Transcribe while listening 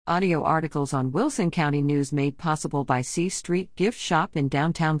Audio articles on Wilson County News made possible by C Street Gift Shop in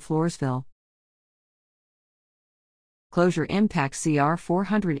downtown Floresville. Closure impacts CR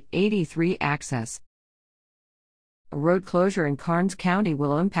 483 access. A road closure in Karnes County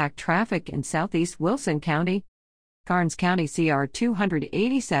will impact traffic in southeast Wilson County. Karnes County CR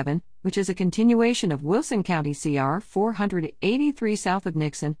 287, which is a continuation of Wilson County CR 483 south of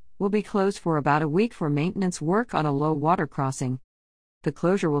Nixon, will be closed for about a week for maintenance work on a low water crossing. The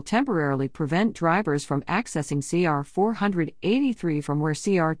closure will temporarily prevent drivers from accessing CR 483 from where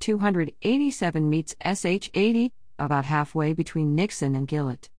CR 287 meets SH 80, about halfway between Nixon and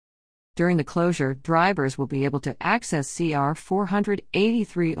Gillett. During the closure, drivers will be able to access CR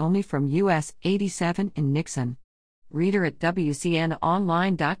 483 only from US 87 in Nixon. Reader at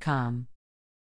WCNonline.com